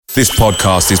This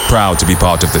podcast is proud to be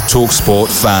part of the TalkSport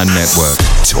Fan Network.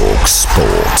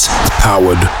 TalkSport.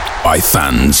 Powered by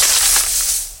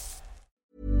fans.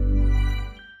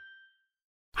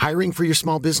 Hiring for your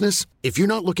small business? If you're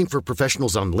not looking for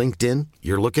professionals on LinkedIn,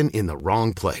 you're looking in the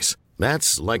wrong place.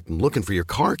 That's like looking for your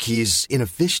car keys in a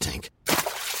fish tank.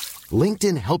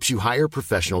 LinkedIn helps you hire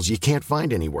professionals you can't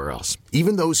find anywhere else,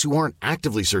 even those who aren't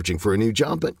actively searching for a new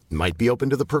job but might be open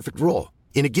to the perfect role.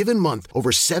 In a given month,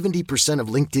 over 70% of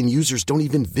LinkedIn users don't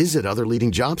even visit other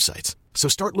leading job sites. So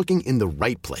start looking in the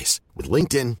right place. With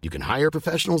LinkedIn, you can hire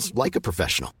professionals like a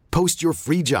professional. Post your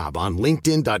free job on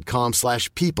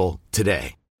linkedin.com/people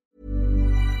today.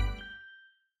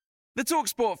 The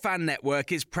TalkSport Fan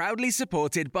Network is proudly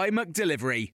supported by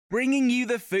McDelivery, bringing you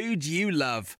the food you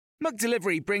love.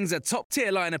 McDelivery brings a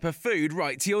top-tier lineup of food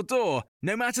right to your door.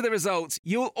 No matter the result,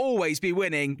 you'll always be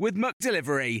winning with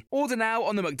McDelivery. Order now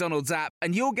on the McDonald's app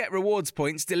and you'll get rewards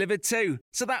points delivered too.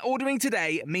 So that ordering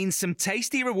today means some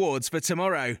tasty rewards for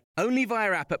tomorrow. Only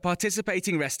via app at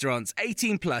participating restaurants.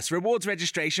 18 plus. Rewards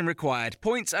registration required.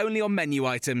 Points only on menu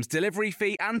items. Delivery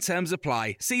fee and terms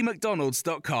apply. See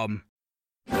mcdonalds.com.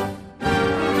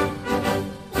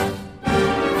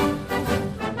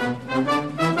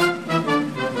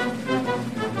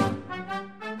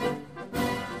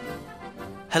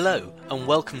 Hello and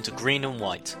welcome to Green and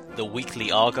White, the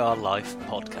weekly Argyle Life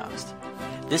podcast.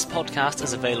 This podcast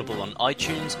is available on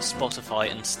iTunes, Spotify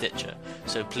and Stitcher,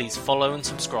 so please follow and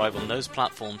subscribe on those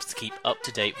platforms to keep up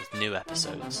to date with new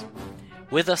episodes.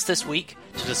 With us this week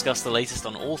to discuss the latest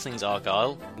on all things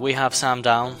Argyle, we have Sam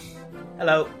Down.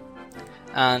 Hello.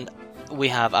 And we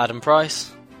have Adam Price.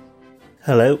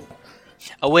 Hello.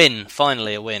 A win,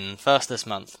 finally a win, first this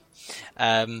month.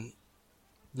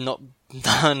 Not in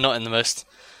the most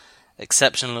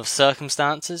exceptional of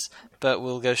circumstances, but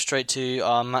we'll go straight to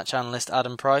our match analyst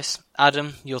Adam Price.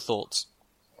 Adam, your thoughts?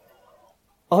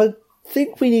 I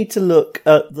think we need to look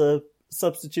at the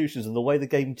substitutions and the way the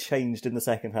game changed in the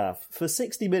second half. For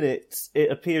 60 minutes,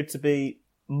 it appeared to be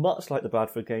much like the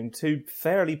Bradford game, two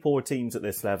fairly poor teams at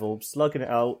this level, slugging it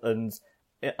out, and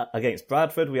against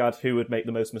Bradford we had who would make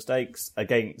the most mistakes,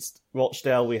 against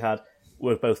Rochdale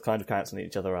we're both kind of cancelling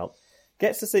each other out.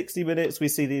 Gets to 60 minutes, we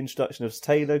see the introduction of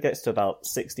Taylor. Gets to about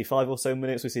 65 or so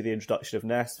minutes, we see the introduction of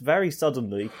Ness. Very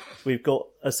suddenly, we've got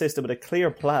a system and a clear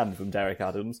plan from Derek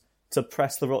Adams to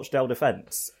press the Rochdale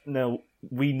defence. Now,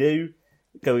 we knew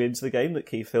going into the game that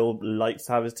Keith Hill likes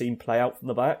to have his team play out from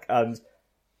the back, and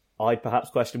I'd perhaps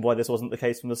question why this wasn't the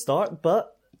case from the start,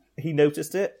 but he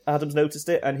noticed it, Adams noticed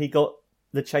it, and he got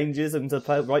the changes and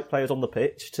the right players on the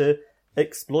pitch to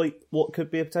exploit what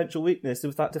could be a potential weakness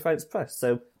with that defence press.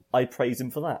 So I praise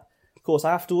him for that. Of course,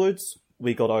 afterwards,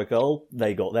 we got our goal,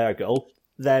 they got their goal.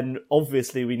 Then,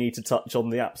 obviously, we need to touch on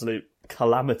the absolute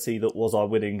calamity that was our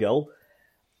winning goal.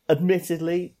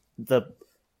 Admittedly, the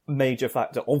major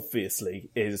factor, obviously,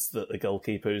 is that the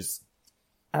goalkeeper's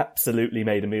absolutely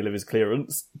made a meal of his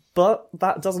clearance, but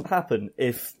that doesn't happen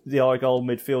if the Argyle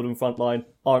midfield and front line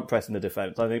aren't pressing the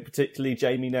defence. I think particularly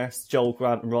Jamie Ness, Joel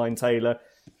Grant and Ryan Taylor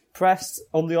pressed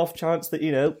on the off chance that,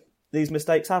 these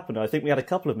mistakes happen. I think we had a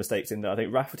couple of mistakes in there. I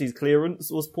think Rafferty's clearance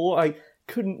was poor. I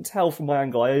couldn't tell from my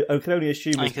angle. I can only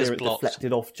assume his clearance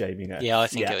deflected off Jamie Ness. Yeah, I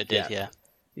think it did.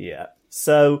 Yeah.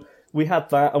 So we had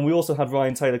that, and we also had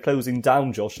Ryan Taylor closing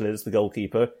down Josh Liz, the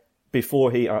goalkeeper, before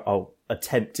he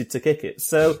attempted to kick it.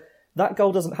 So that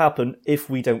goal doesn't happen if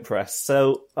we don't press.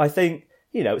 So I think,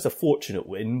 it's a fortunate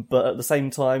win, but at the same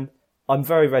time, I'm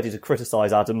very ready to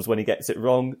criticise Adams when he gets it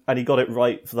wrong, and he got it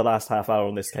right for the last half hour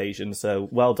on this occasion, so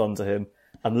well done to him.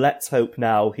 And let's hope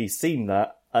now he's seen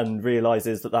that and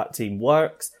realises that team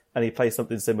works, and he plays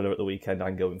something similar at the weekend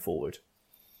and going forward.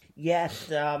 Yes,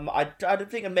 I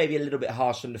think I'm maybe a little bit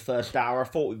harsh on the first hour. I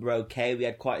thought we were okay. We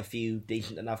had quite a few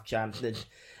decent enough chances.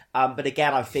 But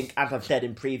again, I think, as I've said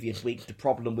in previous weeks, the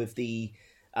problem with the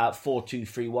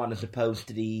 4-2-3-1 as opposed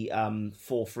to the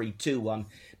 4-3-2-1,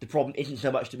 the problem isn't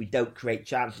so much that we don't create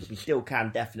chances. We still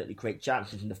can definitely create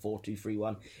chances in the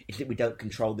 4-2-3-1. It's that we don't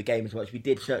control the game as much. We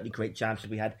did certainly create chances.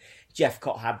 We had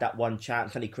Jephcott had that one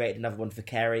chance and he created another one for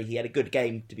Carey. He had a good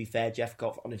game, to be fair,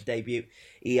 Jephcott, on his debut.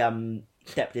 He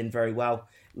stepped in very well.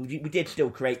 We did still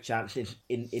create chances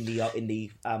in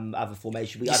the other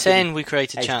formation. You're saying we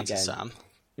created chances, Sam?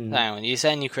 Mm-hmm. Hang on, you're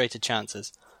saying you created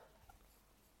chances?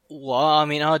 Well, I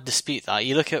mean, I'd dispute that.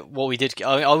 You look at what we did.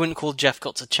 I wouldn't call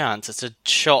Jephcott's a chance. It's a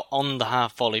shot on the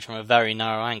half volley from a very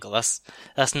narrow angle.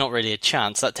 That's not really a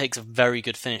chance. That takes a very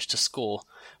good finish to score.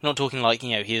 I'm not talking like,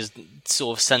 he is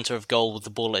sort of centre of goal with the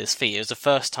ball at his feet. It was a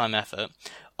first time effort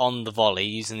on the volley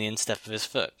using the instep of his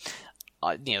foot.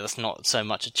 That's not so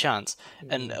much a chance.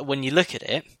 And when you look at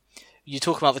it, you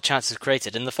talk about the chances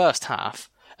created in the first half.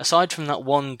 Aside from that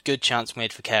one good chance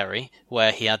made for Carey,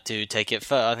 where he had to take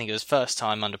it, I think it was first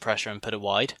time under pressure and put it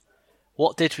wide,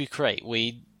 what did we create?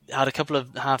 We had a couple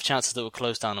of half chances that were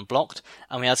closed down and blocked,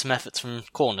 and we had some efforts from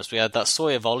corners. We had that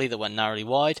Sawyer volley that went narrowly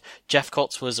wide.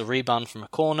 Jephcott's was a rebound from a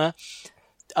corner.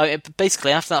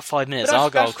 Basically, after that 5 minutes,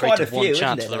 Argyle created one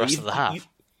chance for the rest of the half.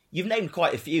 You've named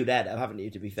quite a few there, though, haven't you,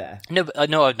 to be fair? No,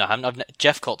 I haven't.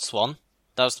 Jephcott's one.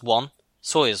 That was one.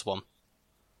 Sawyer's one.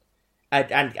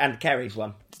 And Kerry's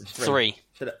one. Three.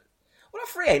 Well,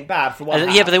 3 ain't bad for one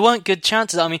half. Yeah, but they weren't good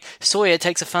chances. I mean, Sawyer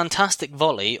takes a fantastic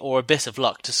volley or a bit of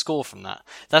luck to score from that.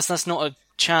 That's not a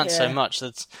chance so much.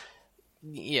 That's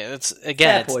again,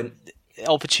 fair point.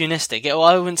 Opportunistic.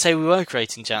 I wouldn't say we were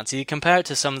creating chances. You compare it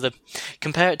to some of the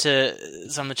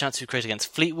chances we created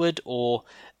against Fleetwood, or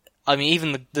I mean,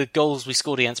 even the goals we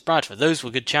scored against Bradford. Those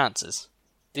were good chances.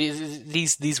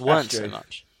 These weren't so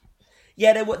much.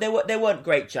 Yeah, they weren't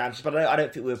great chances, but I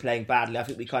don't think we were playing badly. I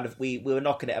think we were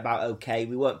knocking it about okay.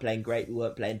 We weren't playing great, we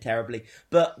weren't playing terribly.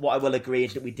 But what I will agree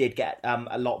is that we did get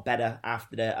a lot better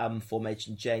after the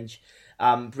formation change.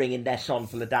 Bringing Ness on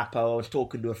for Ladapo. I was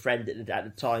talking to a friend at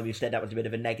the time who said that was a bit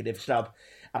of a negative sub,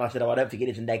 and I said, I don't think it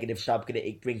is a negative sub because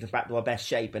it brings us back to our best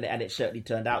shape, and it certainly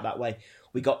turned out that way.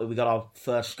 We got our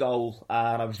first goal,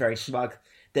 and I was very smug.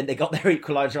 Then they got their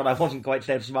equaliser and I wasn't quite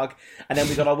so smug. And then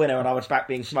we got our winner and I was back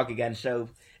being smug again. So,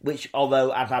 which,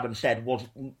 although, as Adam said, was,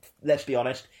 let's be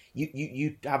honest,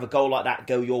 you have a goal like that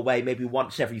go your way maybe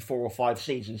once every 4 or 5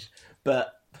 seasons.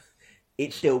 But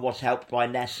it still was helped by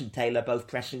Ness and Taylor both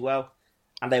pressing well.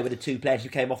 And they were the 2 players who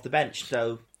came off the bench.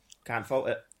 So, can't fault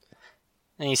it.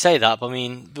 And you say that, but I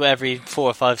mean, every 4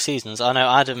 or 5 seasons, I know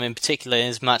Adam in particular in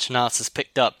his match analysis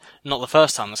picked up. Not the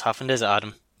first time this happened, is it,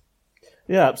 Adam?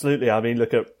 Yeah, absolutely. I mean,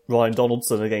 look at Ryan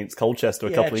Donaldson against Colchester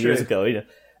a couple of years ago. You know,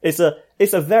 it's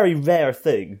a very rare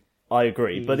thing. I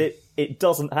agree, but it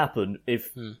doesn't happen if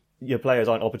your players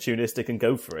aren't opportunistic and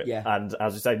go for it. Yeah. And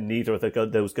as you said, neither of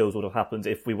those goals would have happened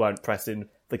if we weren't pressing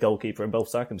the goalkeeper in both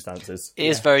circumstances. It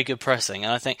is very good pressing,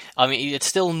 and I mean, it's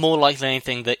still more likely than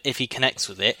anything that if he connects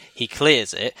with it, he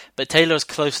clears it. But Taylor's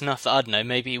close enough that I don't know,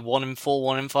 maybe 1 in 4,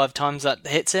 1 in 5 times that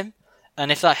hits him. And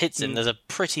if that hits him, there's a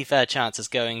pretty fair chance it's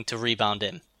going to rebound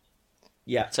him.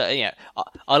 Yeah. So, yeah,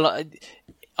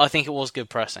 I think it was good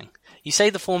pressing. You say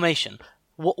the formation.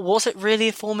 Was it really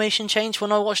a formation change?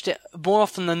 When I watched it, more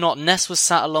often than not, Ness was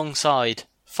sat alongside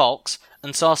Fox,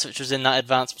 and Sarcevic was in that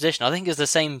advanced position. I think it's the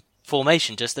same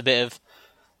formation, just a bit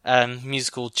of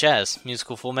musical chairs,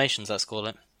 musical formations, let's call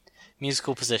it.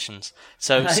 Musical positions.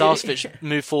 So Sarcevic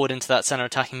moved forward into that centre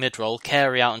attacking mid-role,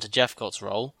 Carey out into Jephcott's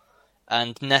role,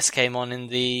 and Ness came on in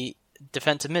the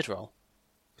defensive mid role.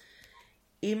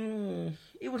 It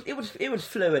was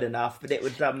fluid enough, but it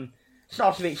was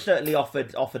Sarcevic certainly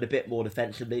offered a bit more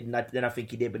defensively than I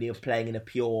think he did when he was playing in a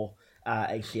pure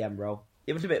ACM role.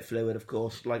 It was a bit fluid, of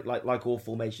course, like all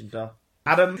formations are.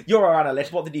 Adam, you're our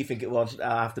analyst. What did you think it was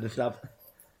after the sub?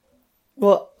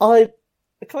 Well, I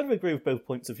kind of agree with both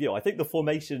points of view. I think the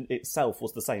formation itself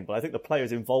was the same, but I think the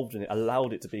players involved in it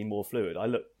allowed it to be more fluid. I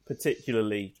look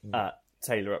particularly at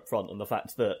Taylor up front and the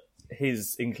fact that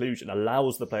his inclusion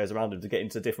allows the players around him to get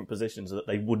into different positions that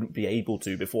they wouldn't be able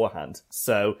to beforehand.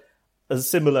 So a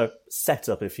similar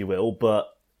setup, if you will, but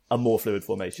a more fluid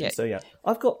formation. Yeah. So yeah,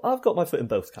 I've got my foot in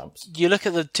both camps. You look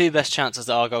at the 2 best chances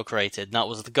that Argyle created, and that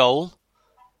was the goal,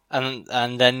 and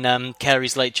then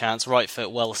Carey's late chance, right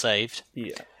foot, well saved.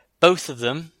 Yeah. Both of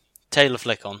them, Taylor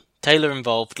flick on. Taylor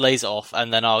involved, lays it off,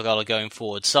 and then Argyle are going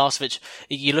forward. Sarcevic,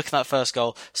 you look at that first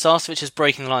goal, Sarcevic is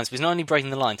breaking the lines, but he's not only breaking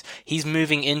the lines, he's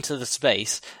moving into the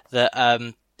space that,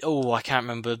 I can't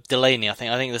remember, Delaney, I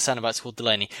think the centre-back's called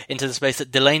Delaney, into the space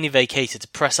that Delaney vacated to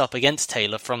press up against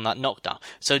Taylor from that knockdown.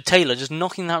 So Taylor just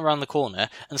knocking that around the corner,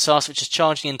 and Sarcevic is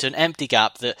charging into an empty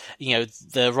gap that,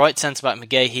 the right centre-back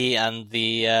McGahey and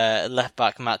the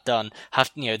left-back Matt Dunn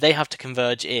have to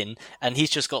converge in, and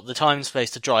he's just got the time and space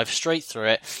to drive straight through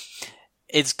it.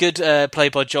 It's good play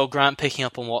by Joel Grant, picking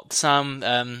up on what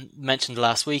Sam mentioned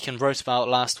last week and wrote about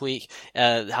last week,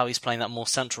 how he's playing that more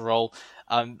central role.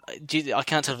 I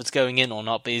can't tell if it's going in or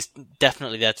not, but he's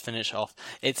definitely there to finish off.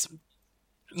 It's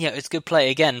good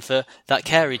play again for that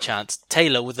Carey chance.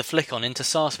 Taylor with the flick on into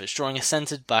Sarcevic, drawing a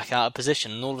centred back out of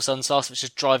position, and all of a sudden Sarcevic is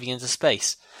driving into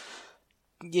space.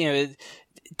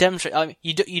 Demonstrate.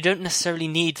 You don't necessarily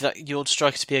need your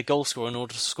striker to be a goal scorer in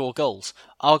order to score goals.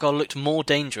 Argyle looked more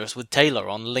dangerous with Taylor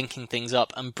on, linking things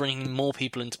up and bringing more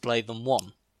people into play than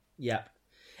one. Yeah.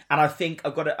 And I think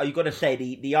you've got to say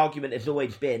the argument has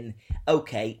always been,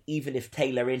 okay, even if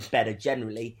Taylor is better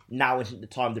generally, now isn't the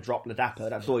time to drop Ladapo.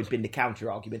 That's always been the counter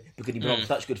argument because he's been on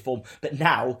such good form. But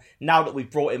now that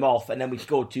we've brought him off and then we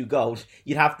scored 2 goals,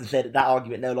 you'd have to say that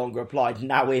argument no longer applies.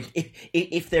 Now,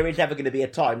 if there is ever going to be a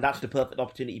time, that's the perfect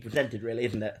opportunity presented, really,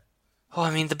 isn't it? Oh,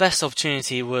 I mean, the best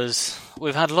opportunity was...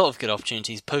 We've had a lot of good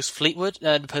opportunities. Post-Fleetwood...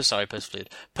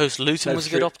 Post-Luton was a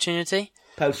good opportunity.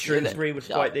 Post-Shrewsbury was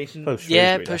quite decent.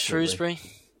 Post-Shrewsbury.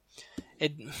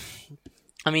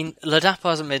 Ladapo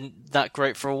hasn't been that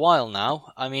great for a while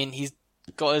now. I mean, he's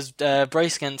got his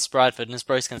brace against Bradford and his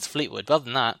brace against Fleetwood. But other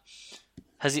than that,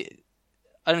 has he...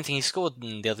 I don't think he's scored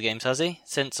in the other games, has he?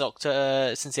 Since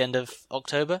the end of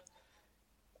October?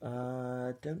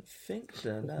 I don't think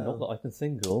so, no. Not that I can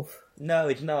think of. No,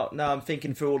 it's not. No, I'm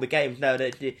thinking through all the games. No,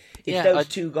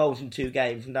 it's 2 goals in 2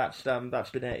 games, and that's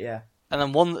been it, yeah. And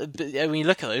then when you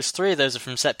look at those, 3 of those are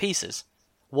from set pieces.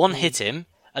 One hit him,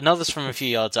 another's from a few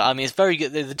yards out. I mean, it's very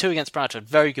good. The 2 against Bradford,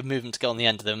 very good movement to get on the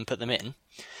end of them and put them in.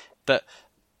 But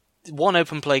one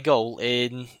open play goal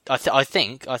in, I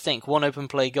think one open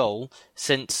play goal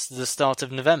since the start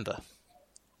of November,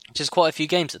 which is quite a few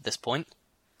games at this point.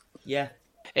 Yeah.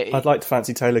 I'd like to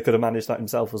fancy Taylor could have managed that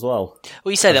himself as well.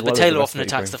 Well, you say that, but Taylor often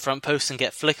attacks the front post and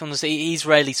get flick on the... He's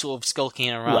rarely sort of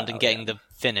skulking around and getting the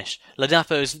finish.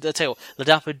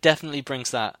 Ladapo definitely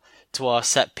brings that to our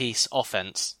set-piece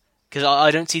offence. Because I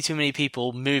don't see too many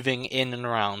people moving in and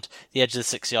around the edge of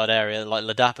the 6-yard area like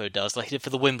Ladapo does, like he did for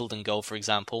the Wimbledon goal, for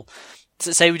example.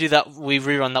 So say we do that, we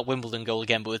rerun that Wimbledon goal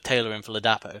again, but with Taylor in for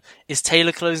Ladapo. Is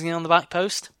Taylor closing in on the back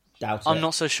post? I'm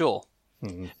not so sure.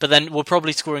 But then we're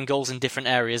probably scoring goals in different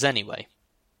areas anyway.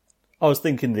 I was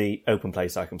thinking the open play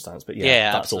circumstance, but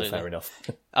that's absolutely. All fair enough.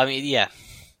 I mean, yeah.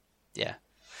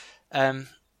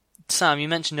 Sam, you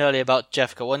mentioned earlier about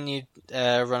Jeffco. Why don't you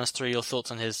run us through your thoughts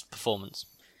on his performance?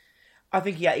 I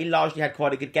think he largely had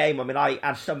quite a good game. I mean,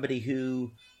 as somebody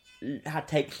who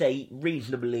takes a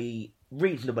reasonable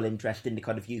interest in the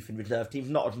kind of youth and reserve teams,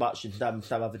 not as much as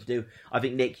some others do. I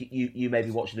think, Nick, you may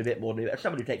be watching a bit more than me. As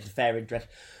somebody who takes a fair interest,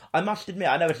 I must admit,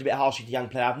 I know it's a bit harsh with a young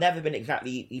player.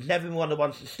 He's never been one of the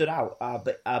ones that stood out.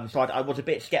 So I was a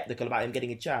bit sceptical about him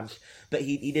getting a chance. But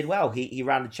he did well. He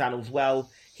ran the channels well.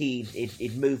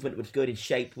 His movement was good. His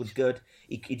shape was good.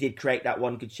 He did create that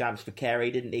one good chance for Carey,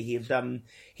 didn't he?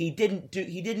 He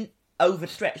didn't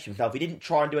overstretch himself. He didn't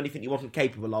try and do anything he wasn't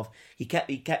capable of. He kept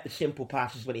the simple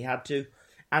passes when he had to,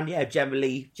 and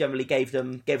generally gave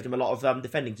them a lot of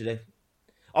defending to do.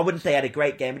 I wouldn't say he had a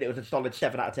great game, but it was a solid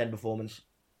 7 out of 10 performance.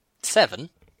 7?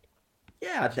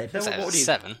 Yeah, I'd say so. What would you...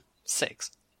 7?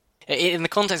 6? In the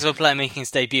context of a player making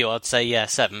his debut, I'd say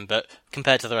 7, but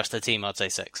compared to the rest of the team, I'd say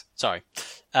 6. Sorry.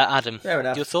 Adam,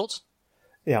 your thoughts?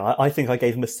 Yeah, I think I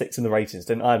gave him a 6 in the ratings,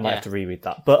 didn't I? I might have to reread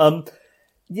that. But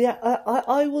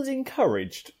I was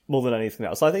encouraged more than anything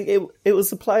else. I think it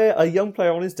was a young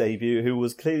player on his debut who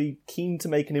was clearly keen to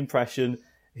make an impression.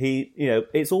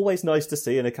 It's always nice to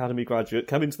see an academy graduate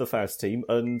come into the first team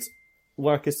and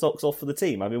work his socks off for the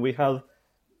team. I mean,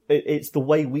 it's the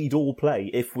way we'd all play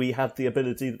if we had the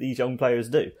ability that these young players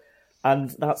do.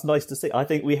 And that's nice to see. I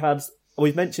think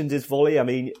we've mentioned his volley. I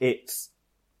mean,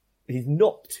 he's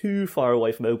not too far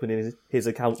away from opening his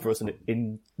account for us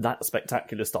in that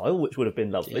spectacular style, which would have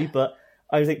been lovely. Yeah. But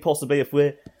I think possibly if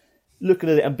we're looking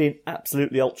at it and being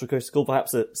absolutely ultra-critical,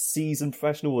 perhaps a seasoned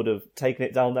professional would have taken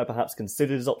it down there, perhaps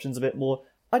considered his options a bit more.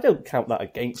 I don't count that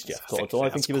against Jeff Cott at all. I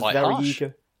think he was very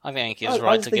eager. I think he was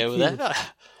right to go with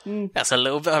it. That's a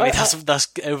little bit... I mean, that's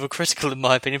overcritical in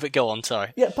my opinion, but go on,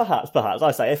 sorry. Yeah, perhaps.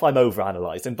 I say, if I'm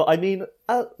overanalyzing. But I mean,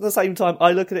 at the same time,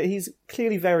 I look at it, he's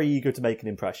clearly very eager to make an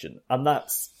impression. And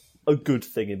that's a good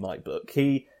thing in my book.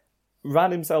 He ran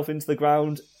himself into the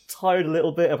ground, tired a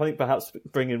little bit. I think perhaps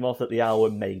bringing him off at the hour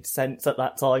made sense at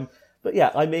that time. But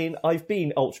yeah, I mean, I've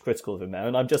been ultra-critical of him now,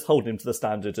 and I'm just holding him to the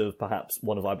standard of perhaps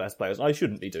one of our best players. I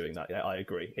shouldn't be doing that yet, I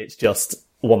agree. It's just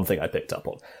one thing I picked up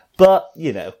on. But,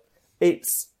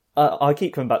 it's... I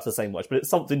keep coming back to the same watch, but it's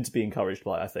something to be encouraged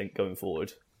by, I think, going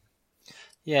forward.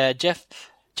 Yeah, Jeff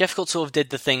Cott sort of did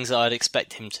the things that I'd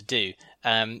expect him to do.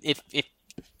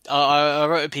 I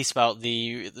wrote a piece about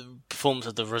the performance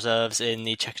of the reserves in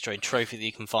the Chequers Trade Trophy that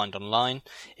you can find online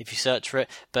if you search for it.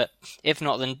 But if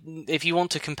not, then if you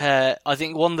want to compare, I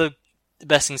think one of the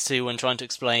best things to do when trying to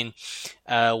explain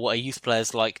what a youth player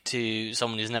is like to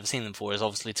someone who's never seen them before is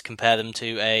obviously to compare them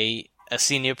to a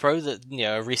senior pro,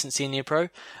 a recent senior pro.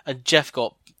 And Jeff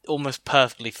Cott almost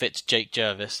perfectly fits Jake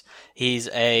Jervis. He's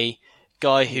a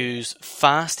guy who's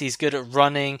fast, he's good at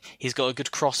running, he's got a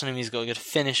good cross on him, he's got a good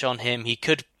finish on him. He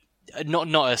could not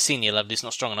at a senior level, he's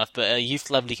not strong enough, but at a youth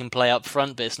level he can play up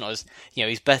front, but it's not as,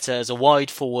 he's better as a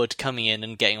wide forward coming in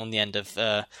and getting on the end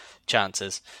of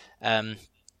chances.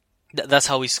 That's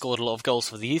how he scored a lot of goals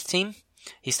for the youth team.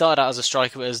 He started out as a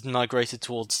striker, but has migrated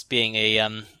towards being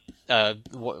a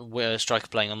striker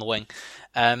playing on the wing.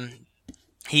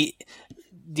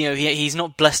 He's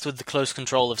not blessed with the close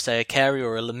control of, say, a Carey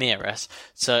or a Lemire.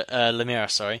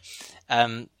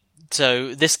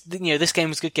 So this game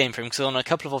was a good game for him because on a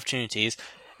couple of opportunities,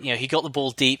 he got the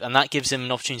ball deep, and that gives him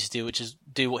an opportunity to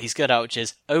do what he's good at, which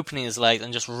is opening his legs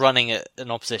and just running at an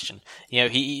opposition.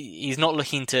 He's not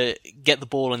looking to get the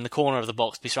ball in the corner of the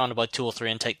box, be surrounded by 2 or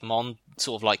 3 and take them on,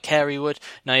 sort of like Carey would.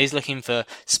 No, he's looking for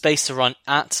space to run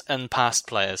at and past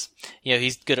players.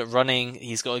 He's good at running.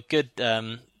 He's got a good,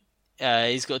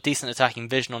 he's got a decent attacking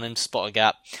vision on him to spot a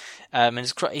gap. And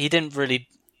he didn't really,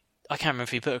 I can't remember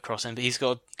if he put a cross in, but he's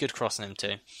got a good cross in him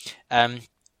too.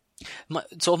 My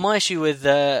issue with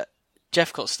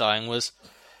Jephcott starting was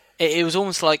it was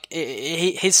almost like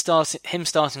him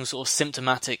starting was sort of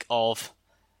symptomatic of,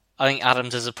 I think,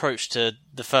 Adams' approach to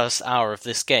the first hour of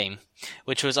this game,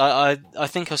 which was I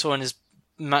think I saw in his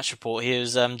match report he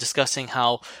was discussing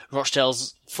how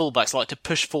Rochdale's fullbacks like to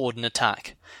push forward and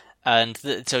attack, and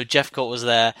so Jephcott was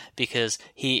there because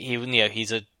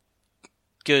he's a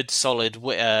good solid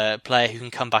player who can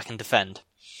come back and defend.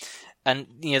 And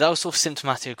that was sort of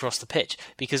symptomatic across the pitch,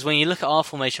 because when you look at our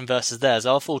formation versus theirs,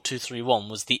 our 4-2-3-1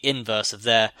 was the inverse of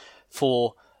their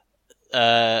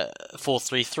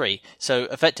 4-3-3. So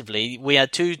effectively, we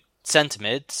had 2 centre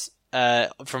mids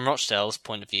from Rochdale's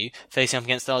point of view facing up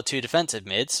against our 2 defensive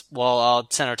mids, while our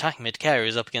centre attacking mid Carey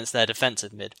was up against their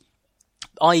defensive mid.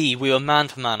 I.e., we were man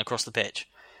for man across the pitch,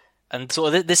 and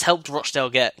sort of this helped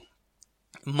Rochdale get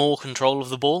more control of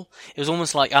the ball. It was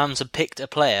almost like Adams had picked a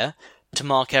player to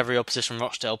mark every opposition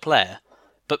Rochdale player,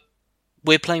 but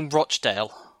we're playing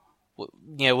Rochdale.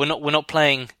 We're not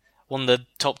playing one of the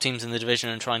top teams in the division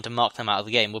and trying to mark them out of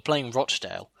the game. We're playing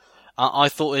Rochdale. I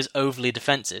thought it was overly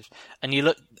defensive, and you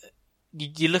look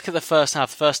at the first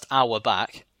half, the first hour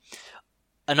back,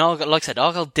 and Argyle, like I said,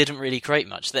 Argyle didn't really create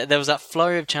much. There was that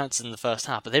flurry of chances in the first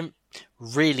half, but they didn't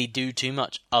really do too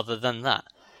much other than that,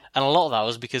 and a lot of that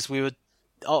was because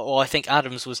I think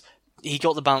Adams he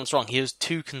got the balance wrong. He was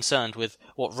too concerned with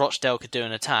what Rochdale could do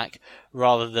in attack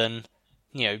rather than,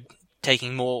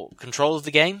 taking more control of the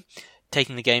game,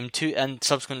 taking the game to, and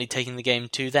subsequently taking the game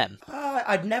to them.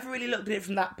 I'd never really looked at it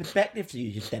from that perspective,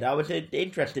 you just said. I was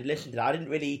interested listening to that. I didn't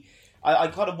really... I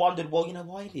kind of wondered, well,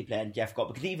 why is he playing Jephcott?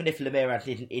 Because even if Lemire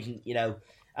isn't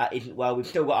well, we've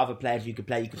still got other players you could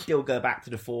play. You could still go back to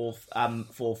the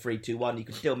 4-3-2-1. You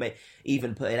could still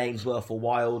even put in Ainsworth or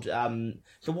Wild.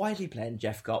 So why is he playing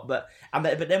Jephcott? But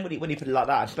then when he put it like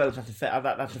that, I suppose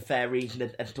that's a fair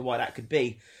reason as to why that could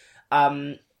be.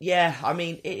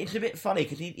 It's a bit funny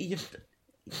because he just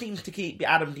seems to keep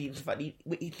Adam. If I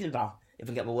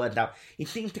can get my words out, he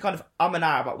seems to kind of and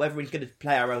ah about whether he's going to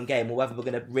play our own game or whether we're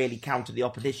going to really counter the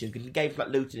opposition. Because in games like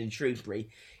Luton and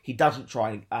Shrewsbury, he doesn't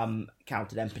try and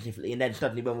counter them specifically, and then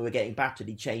suddenly when we were getting battered,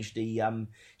 he changed the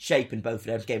shape in both of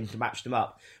those games to match them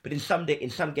up. But in some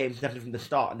games, definitely from the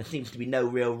start, and there seems to be no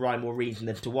real rhyme or reason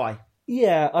as to why.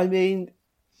 Yeah, I mean,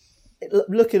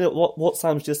 looking at what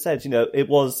Sam's just said, it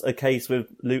was a case with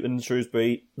Luton and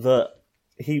Shrewsbury that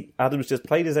Adams just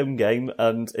played his own game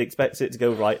and expects it to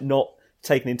go right, not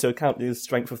taking into account the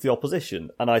strength of the opposition.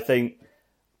 And I think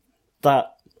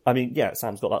that,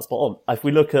 Sam's got that spot on. If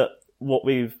we look at what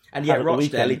we've and yet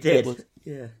Rochdale, he did.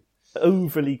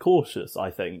 Overly cautious,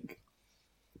 I think,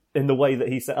 in the way that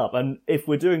he set up. And if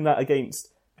we're doing that against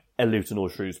a Luton or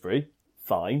Shrewsbury,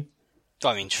 fine.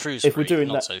 Shrewsbury, if we're doing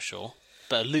not so sure.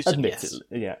 But Luton, yes.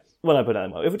 Yeah. Well, I put that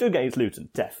in mind. If we're doing it against Luton,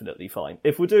 definitely fine.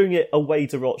 If we're doing it away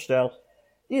to Rochdale,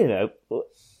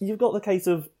 you've got the case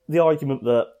of the argument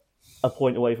that a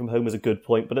point away from home is a good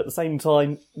point, but at the same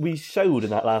time, we showed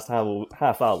in that last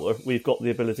half hour we've got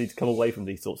the ability to come away from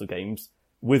these sorts of games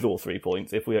with all 3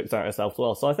 points if we exert ourselves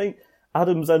well. So I think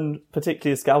Adams and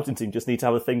particularly his scouting team just need to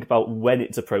have a think about when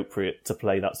it's appropriate to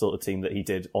play that sort of team that he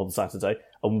did on Saturday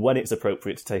and when it's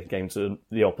appropriate to take a game to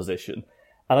the opposition.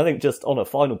 And I think just on a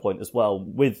final point as well,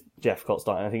 with Jephcott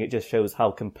starting, I think it just shows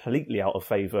how completely out of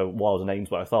favour Wild and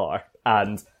Ainsworth are.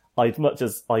 And as much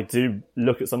as I do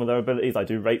look at some of their abilities, I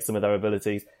do rate some of their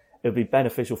abilities, it would be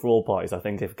beneficial for all parties, I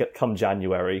think, if come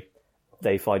January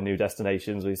they find new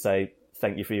destinations, we say,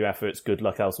 thank you for your efforts, good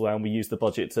luck elsewhere, and we use the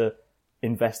budget to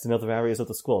invest in other areas of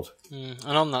the squad. And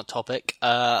on that topic,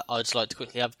 I'd just like to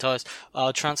quickly advertise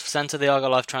our transfer centre. The Argyle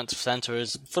Life transfer centre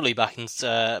is fully back in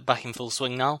full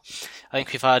swing now. I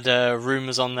think we've had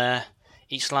rumours on there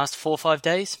each last 4 or 5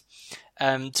 days.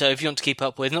 So if you want to keep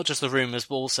up with not just the rumours,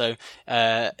 but also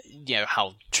how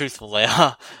truthful they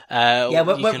are.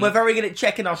 We're very good at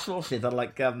checking our sources,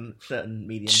 unlike certain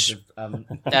mediums.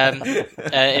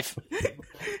 If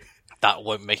that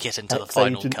won't make it into the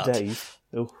final cut.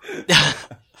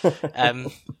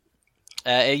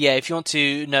 If you want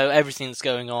to know everything that's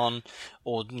going on,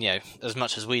 or as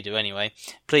much as we do anyway,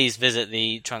 please visit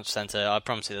the Transfer Centre. I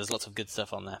promise you, there's lots of good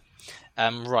stuff on there.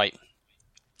 Right,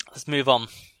 let's move on.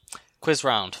 Quiz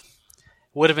round.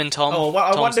 Would have been Tom. Oh, well,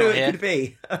 I Tom's wonder not who here. it could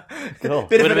be.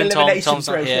 Would have been Tom. Tom's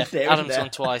not here. Adam's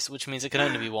on twice, which means it can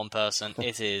only be one person.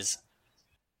 It is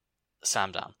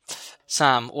Sam Down.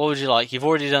 Sam, what would you like? You've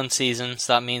already done season,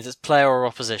 so that means it's player or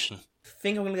opposition. I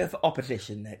think I'm going to go for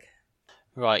opposition, Nick.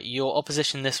 Right, your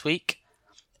opposition this week,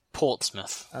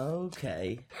 Portsmouth.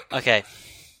 Okay.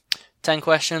 10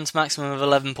 questions, maximum of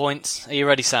 11 points. Are you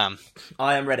ready, Sam?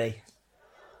 I am ready.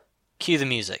 Cue the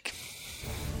music.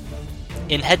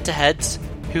 In head-to-heads,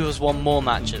 who has won more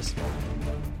matches?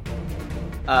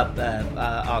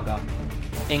 Argyle.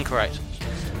 Incorrect.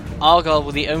 Argyle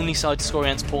were the only side to score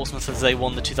against Portsmouth as they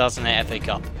won the 2008 FA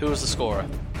Cup. Who was the scorer?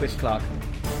 Chris Clark.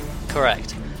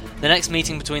 Correct. The next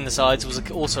meeting between the sides was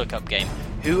also a cup game.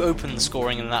 Who opened the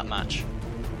scoring in that match?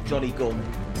 Johnny Gorman.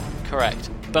 Correct.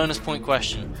 Bonus point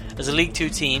question. As a League Two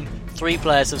team, 3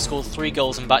 players have scored 3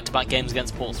 goals in back-to-back games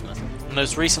against Portsmouth. The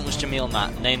most recent was Jamil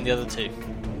Matt. Name the other 2.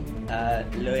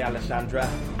 Louis Alessandra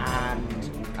and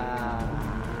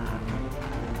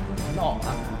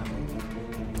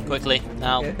Quickly,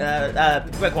 now.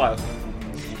 Greg Wild.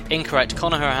 Incorrect.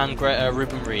 Conor Hourihane,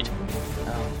 Ruben Reid.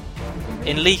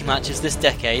 In league matches this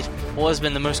decade, what has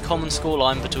been the most common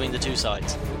scoreline between the two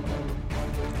sides?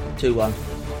 2-1.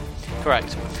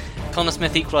 Correct. Connor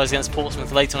Smith equalised against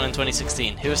Portsmouth late on in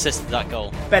 2016. Who assisted that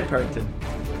goal? Ben Purrington.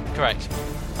 Correct.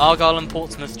 Argyle and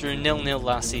Portsmouth drew 0-0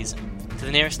 last season. To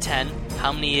the nearest 10,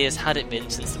 how many years had it been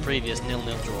since the previous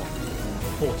 0-0 draw?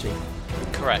 40.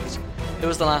 Correct. Who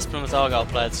was the last Plymouth Argyle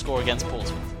player to score against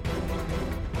Portsmouth?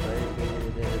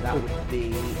 That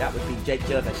would be Jake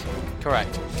Jervis.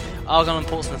 Correct. Argyle and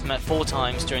Portsmouth met 4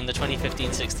 times during the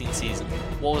 2015-16 season.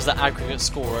 What was the aggregate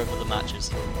score over the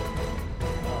matches?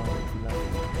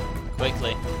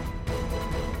 Quickly.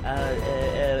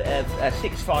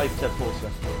 6-5 to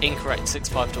Portsmouth. Incorrect.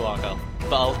 6-5 to Argyle.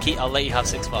 But I'll let you have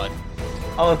 6-5.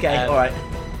 Oh, okay. All right.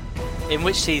 In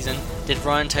which season did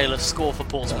Ryan Taylor score for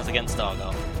Portsmouth against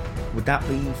Argyle? Would that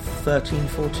be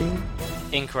 13-14?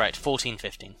 Incorrect.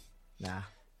 14-15. Nah.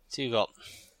 So you got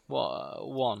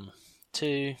 1,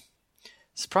 2.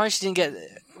 Surprised you didn't get.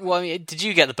 Well, I mean, did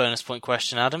you get the bonus point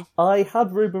question, Adam? I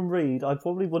had Ruben Reid. I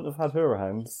probably wouldn't have had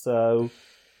Hourihane. So,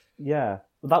 yeah,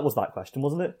 that was that question,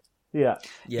 wasn't it? Yeah.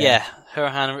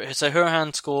 Hourihane. So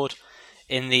Hourihane scored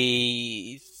in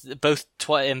both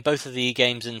of the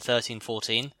games in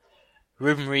 13-14.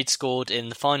 Ruben Reid scored in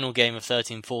the final game of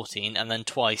 13-14, and then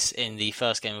twice in the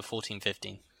first game of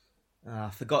 14-15. I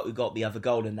forgot who got the other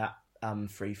goal in that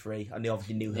 3-3. I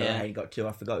obviously knew Hourihane got 2.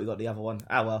 I forgot who got the other one.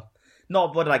 Oh well.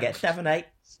 What did I get? 7, 8?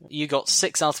 You got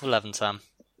 6 out of 11, Sam.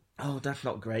 Oh, that's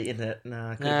not great, is it?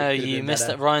 No, you missed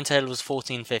that. Ryan Taylor was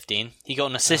 14-15. He got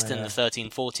an assist in the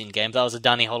 13-14 game. That was a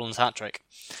Danny Hollands hat-trick.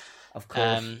 Of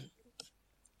course.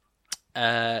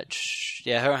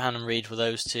 Hourihane and Reid were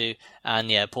those 2.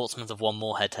 And Portsmouth have won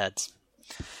more head-to-heads.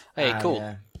 Hey, cool.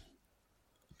 Yeah.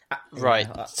 Right,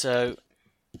 so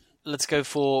let's go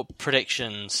for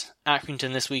predictions.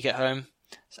 Accrington this week at home.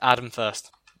 It's Adam first.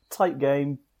 Tight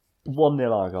game.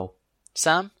 1-0 Argyle.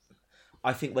 Sam?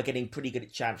 I think we're getting pretty good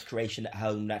at chance creation at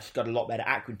home. That's got a lot better.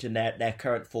 Accrington, their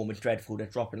current form is dreadful. They're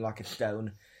dropping like a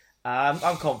stone.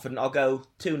 I'm confident. I'll go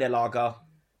 2-0 Argyle.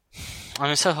 I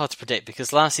mean, it's so hard to predict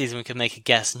because last season we could make a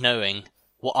guess knowing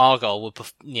what Argyle would,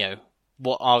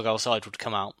 what Argyle side would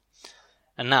come out,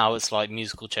 and now it's like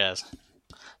musical chairs.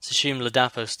 Let's assume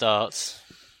Ladapo starts.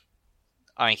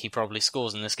 I think he probably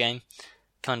scores in this game.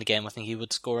 Kind of game I think he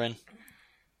would score in.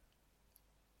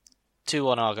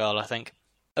 2-1 Argyle, I think.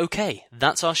 Okay,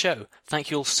 that's our show. Thank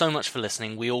you all so much for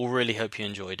listening. We all really hope you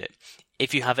enjoyed it.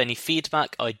 If you have any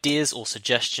feedback, ideas or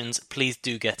suggestions, please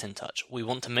do get in touch. We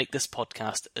want to make this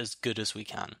podcast as good as we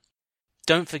can.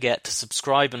 Don't forget to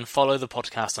subscribe and follow the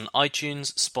podcast on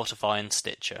iTunes, Spotify and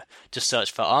Stitcher. Just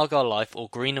search for Argyle Life or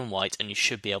Green and White and you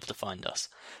should be able to find us.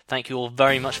 Thank you all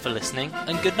very much for listening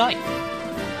and good night.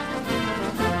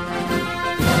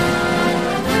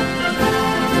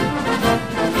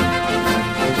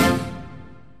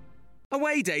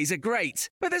 Away days are great,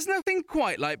 but there's nothing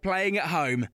quite like playing at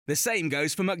home. The same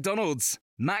goes for McDonald's.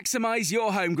 Maximise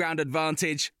your home ground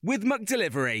advantage with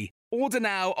McDelivery. Order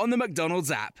now on the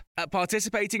McDonald's app. At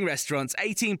participating restaurants,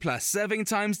 18 plus, serving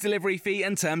times, delivery fee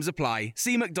and terms apply.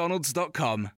 See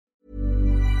mcdonalds.com.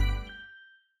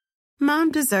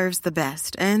 Mom deserves the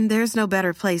best, and there's no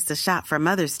better place to shop for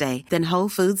Mother's Day than Whole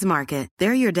Foods Market.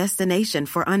 They're your destination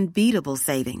for unbeatable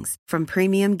savings, from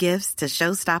premium gifts to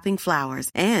show-stopping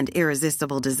flowers and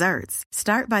irresistible desserts.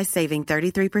 Start by saving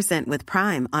 33% with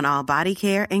Prime on all body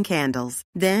care and candles.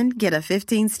 Then get a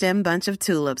 15-stem bunch of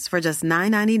tulips for just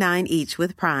 $9.99 each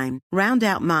with Prime. Round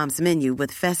out Mom's menu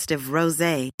with festive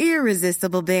rosé,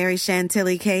 irresistible berry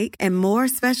chantilly cake, and more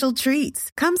special treats.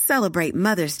 Come celebrate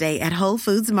Mother's Day at Whole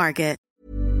Foods Market.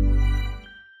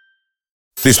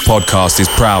 This podcast is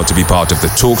proud to be part of the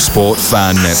TalkSport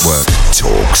Fan Network.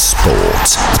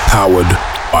 TalkSport. Powered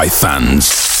by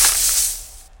fans.